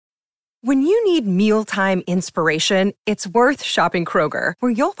When you need mealtime inspiration, it's worth shopping Kroger,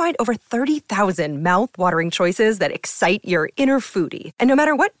 where you'll find over 30,000 mouth-watering choices that excite your inner foodie. And no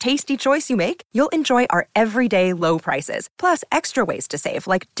matter what tasty choice you make, you'll enjoy our everyday low prices, plus extra ways to save,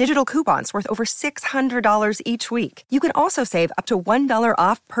 like digital coupons worth over $600 each week. You can also save up to $1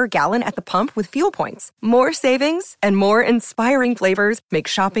 off per gallon at the pump with fuel points. More savings and more inspiring flavors make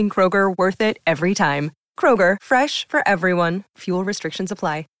shopping Kroger worth it every time. Kroger, fresh for everyone. Fuel restrictions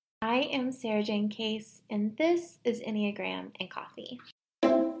apply. I am Sarah Jane Case, and this is Enneagram and Coffee.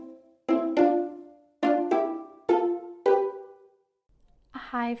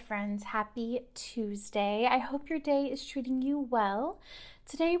 Hi friends, happy Tuesday. I hope your day is treating you well.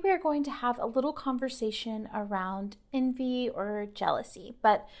 Today we are going to have a little conversation around envy or jealousy,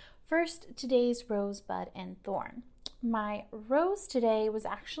 but first, today's rosebud and thorn. My rose today was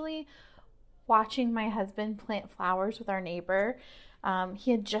actually watching my husband plant flowers with our neighbor. He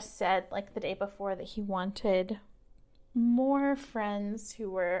had just said the day before that he wanted more friends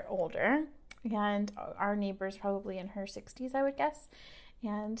who were older, and our neighbor's probably in her 60s, I would guess.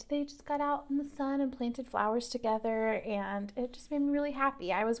 And they just got out in the sun and planted flowers together, and it just made me really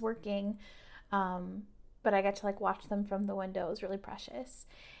happy. I was working, but I got to watch them from the window. It was really precious.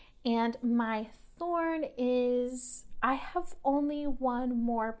 And my thorn is I have only one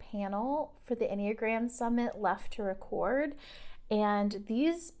more panel for the Enneagram Summit left to record. And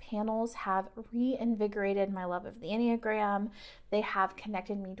these panels have reinvigorated my love of the Enneagram. They have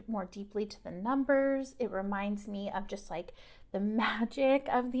connected me more deeply to the numbers. It reminds me of just the magic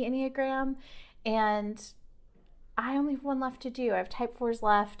of the Enneagram. And I only have one left to do. I have type 4s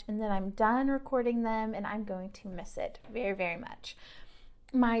left, and then I'm done recording them, and I'm going to miss it very, very much.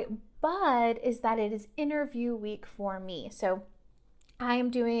 My bud is that it is interview week for me. So I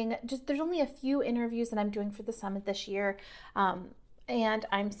am doing there's only a few interviews that I'm doing for the summit this year. And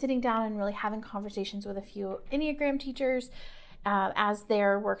I'm sitting down and really having conversations with a few Enneagram teachers as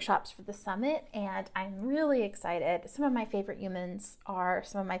their workshops for the summit. And I'm really excited. Some of my favorite humans are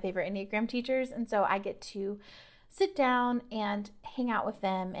some of my favorite Enneagram teachers. And so I get to sit down and hang out with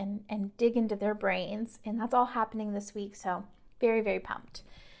them and dig into their brains. And that's all happening this week. So very, very pumped.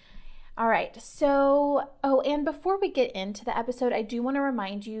 All right, and before we get into the episode, I do want to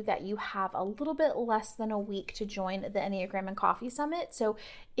remind you that you have a little bit less than a week to join the Enneagram and Coffee Summit. So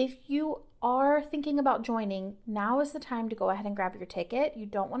if you are thinking about joining, now is the time to go ahead and grab your ticket. You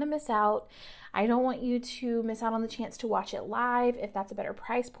don't want to miss out. I don't want you to miss out on the chance to watch it live if that's a better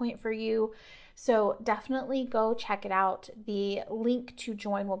price point for you. So definitely go check it out. The link to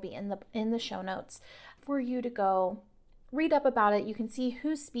join will be in the show notes for you to go read up about it. You can see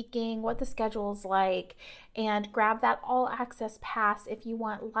who's speaking, what the schedule is like, and grab that all access pass if you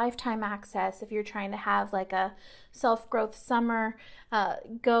want lifetime access. If you're trying to have a self-growth summer,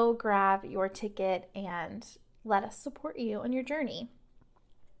 go grab your ticket and let us support you on your journey.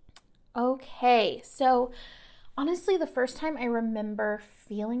 Okay, so honestly, the first time I remember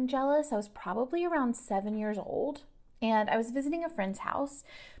feeling jealous, I was probably around 7 years old, and I was visiting a friend's house.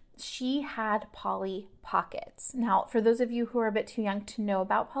 She had Polly Pockets. Now, for those of you who are a bit too young to know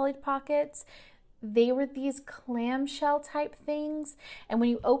about Polly Pockets, they were these clamshell type things. And when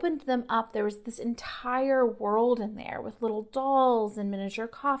you opened them up, there was this entire world in there with little dolls and miniature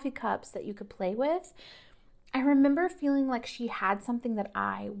coffee cups that you could play with. I remember feeling like she had something that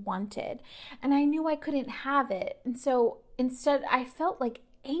I wanted, and I knew I couldn't have it. And so instead, I felt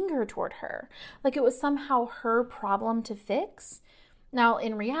anger toward her, like it was somehow her problem to fix. Now,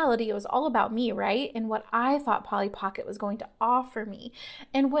 in reality, it was all about me, right? And what I thought Polly Pocket was going to offer me,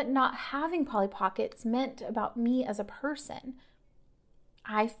 and what not having Polly Pockets meant about me as a person.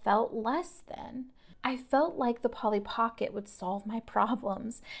 I felt less than. I felt like the Polly Pocket would solve my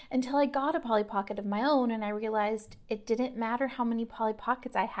problems until I got a Polly Pocket of my own, and I realized it didn't matter how many Polly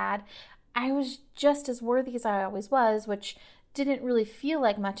Pockets I had. I was just as worthy as I always was, which didn't really feel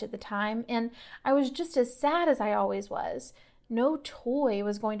like much at the time, and I was just as sad as I always was. No toy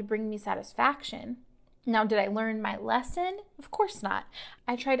was going to bring me satisfaction. Now, did I learn my lesson? Of course not.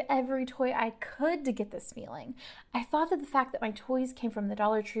 I tried every toy I could to get this feeling. I thought that the fact that my toys came from the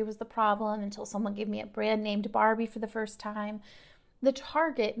Dollar Tree was the problem until someone gave me a brand named Barbie for the first time. The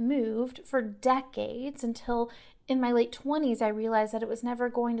target moved for decades until in my late 20s I realized that it was never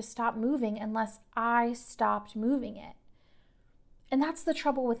going to stop moving unless I stopped moving it. And that's the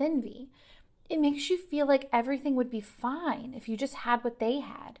trouble with envy. It makes you feel like everything would be fine if you just had what they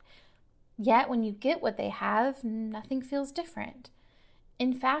had. Yet when you get what they have, nothing feels different.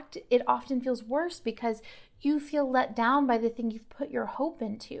 In fact, it often feels worse because you feel let down by the thing you've put your hope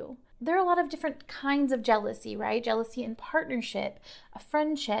into. There are a lot of different kinds of jealousy, right? Jealousy in partnership, a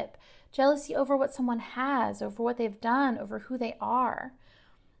friendship, jealousy over what someone has, over what they've done, over who they are.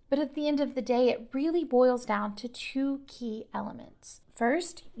 But at the end of the day, it really boils down to two key elements.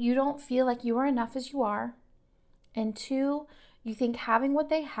 First, you don't feel like you are enough as you are. And two, you think having what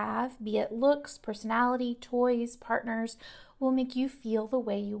they have, be it looks, personality, toys, partners, will make you feel the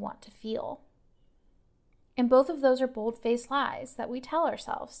way you want to feel. And both of those are bold-faced lies that we tell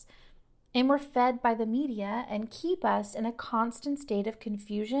ourselves. And we're fed by the media and keep us in a constant state of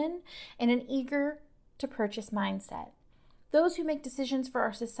confusion and an eager to purchase mindset. Those who make decisions for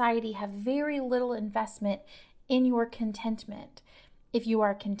our society have very little investment in your contentment. If you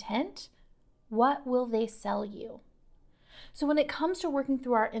are content, what will they sell you? So when it comes to working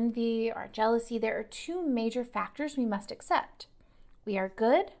through our envy, our jealousy, there are two major factors we must accept. We are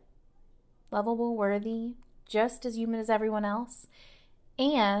good, lovable, worthy, just as human as everyone else,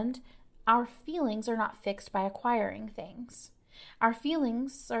 and our feelings are not fixed by acquiring things. Our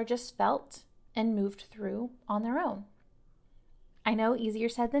feelings are just felt and moved through on their own. I know, easier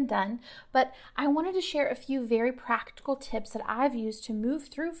said than done, but I wanted to share a few very practical tips that I've used to move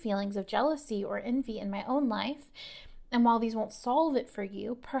through feelings of jealousy or envy in my own life. And while these won't solve it for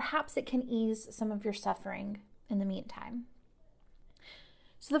you, perhaps it can ease some of your suffering in the meantime.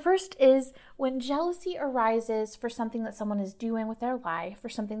 So the first is when jealousy arises for something that someone is doing with their life or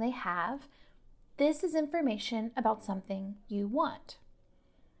something they have, this is information about something you want.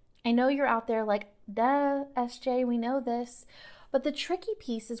 I know you're out there like, duh, SJ, we know this, but the tricky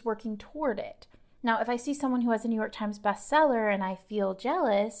piece is working toward it. Now, if I see someone who has a New York Times bestseller and I feel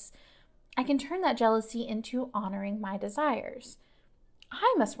jealous, I can turn that jealousy into honoring my desires.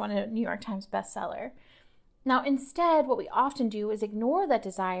 I must want a New York Times bestseller. Now, instead, what we often do is ignore that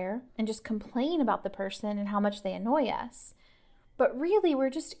desire and just complain about the person and how much they annoy us. But really,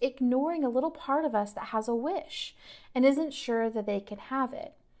 we're just ignoring a little part of us that has a wish and isn't sure that they can have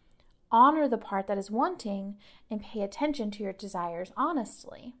it. Honor the part that is wanting and pay attention to your desires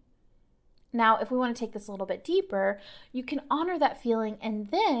honestly. Now, if we want to take this a little bit deeper, you can honor that feeling and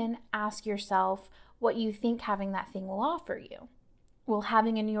then ask yourself what you think having that thing will offer you. Will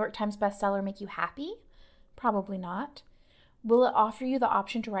having a New York Times bestseller make you happy? Probably not. Will it offer you the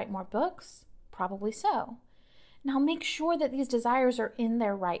option to write more books? Probably so. Now, make sure that these desires are in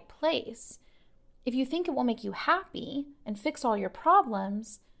their right place. If you think it will make you happy and fix all your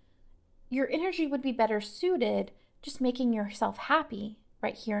problems, your energy would be better suited just making yourself happy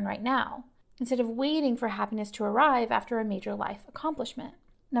right here and right now, instead of waiting for happiness to arrive after a major life accomplishment.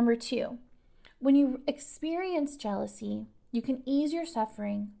 Number 2, when you experience jealousy, you can ease your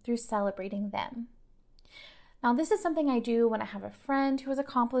suffering through celebrating them. Now, this is something I do when I have a friend who has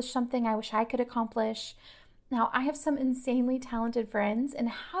accomplished something I wish I could accomplish. Now, I have some insanely talented friends, and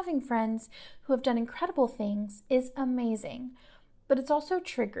having friends who have done incredible things is amazing, but it's also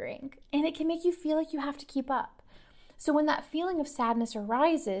triggering, and it can make you feel like you have to keep up. So when that feeling of sadness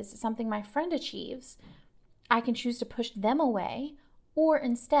arises, something my friend achieves, I can choose to push them away, or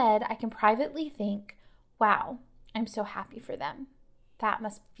instead I can privately think, wow, I'm so happy for them. That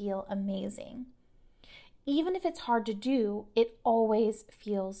must feel amazing. Even if it's hard to do, it always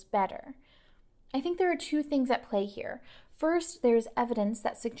feels better. I think there are two things at play here. First, there's evidence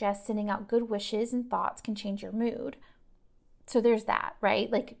that suggests sending out good wishes and thoughts can change your mood. So there's that,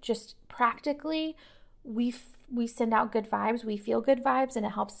 right? Like just practically, we send out good vibes, we feel good vibes, and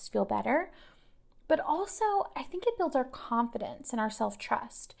it helps us feel better. But also, I think it builds our confidence and our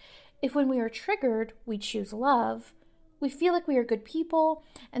self-trust. If when we are triggered, we choose love, we feel like we are good people,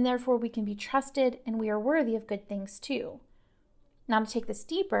 and therefore we can be trusted and we are worthy of good things too. Now, to take this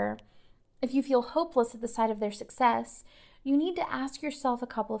deeper, if you feel hopeless at the sight of their success, you need to ask yourself a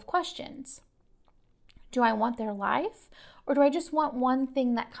couple of questions. Do I want their life, or do I just want one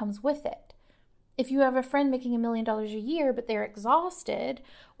thing that comes with it? If you have a friend making $1 million a year, but they're exhausted,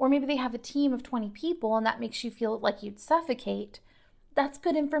 or maybe they have a team of 20 people and that makes you feel like you'd suffocate, that's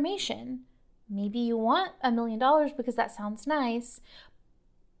good information. Maybe you want $1 million because that sounds nice,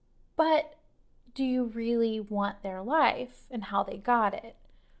 but do you really want their life and how they got it?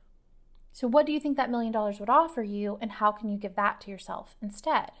 So what do you think that $1 million would offer you, and how can you give that to yourself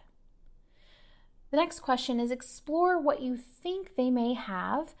instead? The next question is explore what you think they may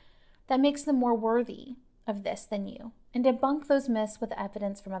have that makes them more worthy of this than you, and debunk those myths with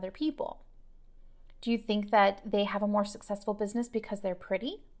evidence from other people. Do you think that they have a more successful business because they're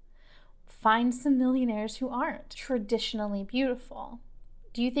pretty? Find some millionaires who aren't traditionally beautiful.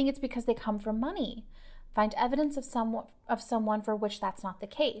 Do you think it's because they come from money? Find evidence of someone for which that's not the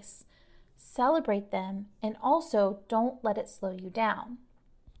case. Celebrate them, and also don't let it slow you down.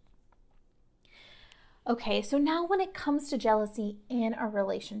 Okay, so now when it comes to jealousy in a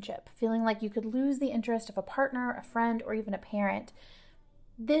relationship, feeling like you could lose the interest of a partner, a friend, or even a parent,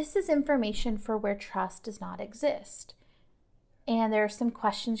 this is information for where trust does not exist. And there are some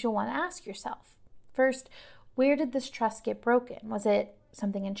questions you'll want to ask yourself. First, where did this trust get broken? Was it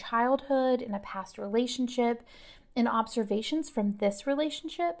something in childhood, in a past relationship, in observations from this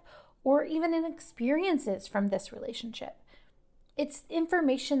relationship, or even in experiences from this relationship? It's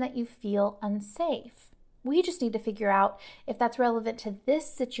information that you feel unsafe. We just need to figure out if that's relevant to this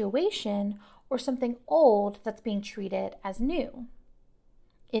situation or something old that's being treated as new.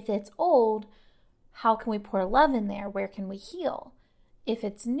 If it's old, how can we pour love in there? Where can we heal? If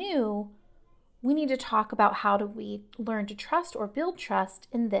it's new, we need to talk about how do we learn to trust or build trust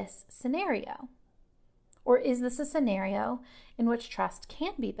in this scenario? Or is this a scenario in which trust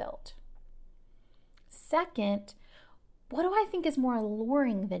can be built? Second, what do I think is more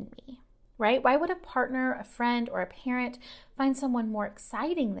alluring than me, right? Why would a partner, a friend, or a parent find someone more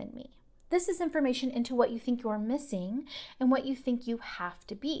exciting than me? This is information into what you think you're missing and what you think you have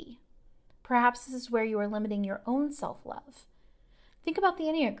to be. Perhaps this is where you are limiting your own self-love. Think about the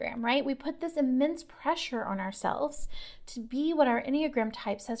Enneagram, right? We put this immense pressure on ourselves to be what our Enneagram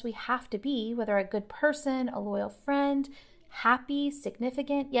type says we have to be, whether a good person, a loyal friend, happy,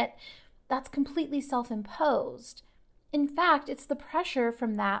 significant, yet that's completely self-imposed. In fact, it's the pressure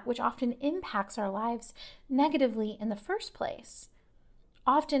from that which often impacts our lives negatively in the first place.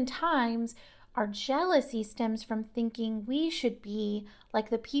 Oftentimes, our jealousy stems from thinking we should be like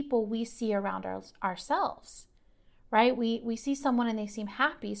the people we see around ourselves, right? We see someone and they seem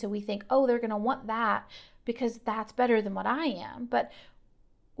happy, so we think, oh, they're going to want that because that's better than what I am. But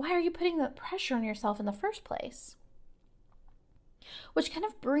why are you putting that pressure on yourself in the first place? Which kind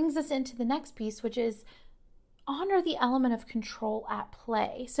of brings us into the next piece, which is honor the element of control at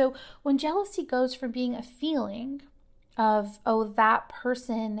play. So when jealousy goes from being a feeling of, oh, that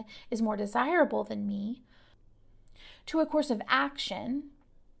person is more desirable than me, to a course of action,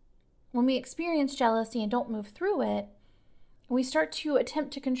 when we experience jealousy and don't move through it, we start to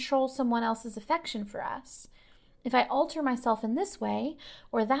attempt to control someone else's affection for us. If I alter myself in this way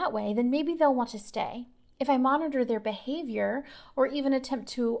or that way, then maybe they'll want to stay. If I monitor their behavior or even attempt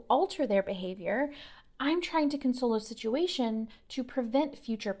to alter their behavior, I'm trying to console a situation to prevent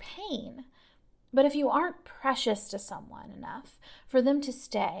future pain. But if you aren't precious to someone enough for them to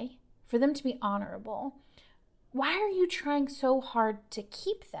stay, for them to be honorable, why are you trying so hard to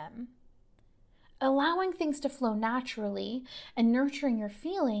keep them? Allowing things to flow naturally and nurturing your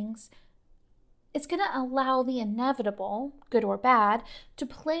feelings, it's going to allow the inevitable, good or bad, to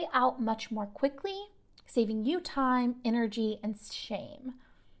play out much more quickly, saving you time, energy, and shame.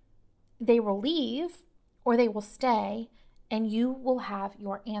 They will leave or they will stay, and you will have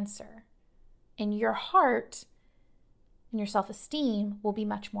your answer. And your heart and your self-esteem will be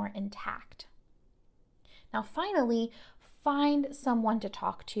much more intact. Now, finally, find someone to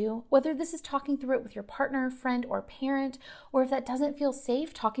talk to, whether this is talking through it with your partner, friend, or parent, or if that doesn't feel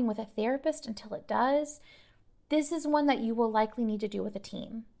safe, talking with a therapist until it does. This is one that you will likely need to do with a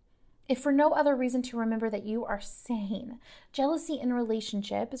team. If for no other reason, to remember that you are sane. Jealousy in a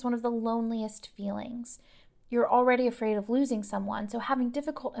relationship is one of the loneliest feelings. You're already afraid of losing someone, so having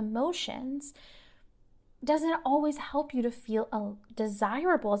difficult emotions doesn't always help you to feel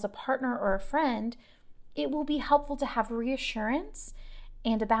desirable as a partner or a friend. It will be helpful to have reassurance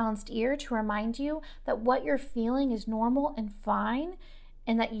and a balanced ear to remind you that what you're feeling is normal and fine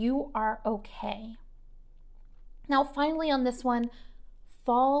and that you are okay. Now, finally on this one,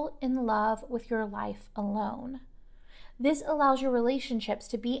 fall in love with your life alone. This allows your relationships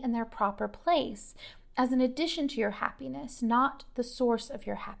to be in their proper place as an addition to your happiness, not the source of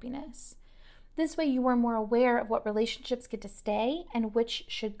your happiness. This way you are more aware of what relationships get to stay and which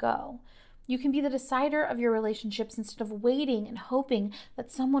should go. You can be the decider of your relationships instead of waiting and hoping that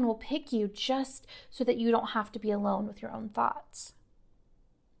someone will pick you just so that you don't have to be alone with your own thoughts.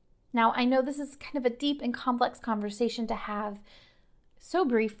 Now, I know this is kind of a deep and complex conversation to have so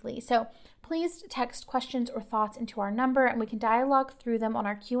briefly, so please text questions or thoughts into our number and we can dialogue through them on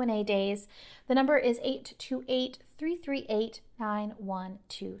our Q&A days. The number is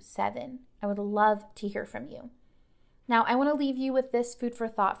 828-338-9127. I would love to hear from you. Now, I want to leave you with this food for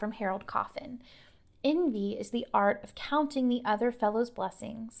thought from Harold Coffin. Envy is the art of counting the other fellow's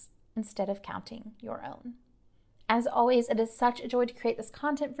blessings instead of counting your own. As always, it is such a joy to create this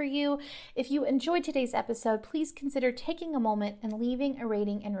content for you. If you enjoyed today's episode, please consider taking a moment and leaving a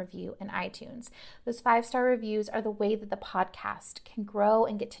rating and review in iTunes. Those 5-star reviews are the way that the podcast can grow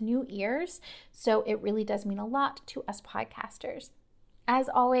and get to new ears, so it really does mean a lot to us podcasters. As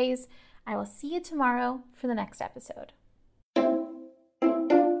always, I will see you tomorrow for the next episode.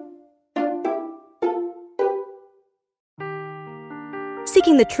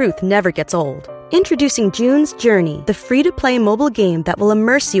 Seeking the truth never gets old. Introducing June's Journey, the free-to-play mobile game that will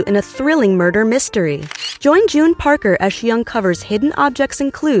immerse you in a thrilling murder mystery. Join June Parker as she uncovers hidden objects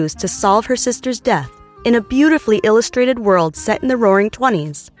and clues to solve her sister's death in a beautifully illustrated world set in the Roaring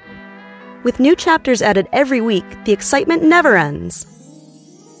 '20s. With new chapters added every week, the excitement never ends.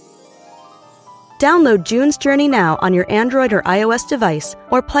 Download June's Journey now on your Android or iOS device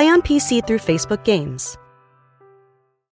or play on PC through Facebook Games.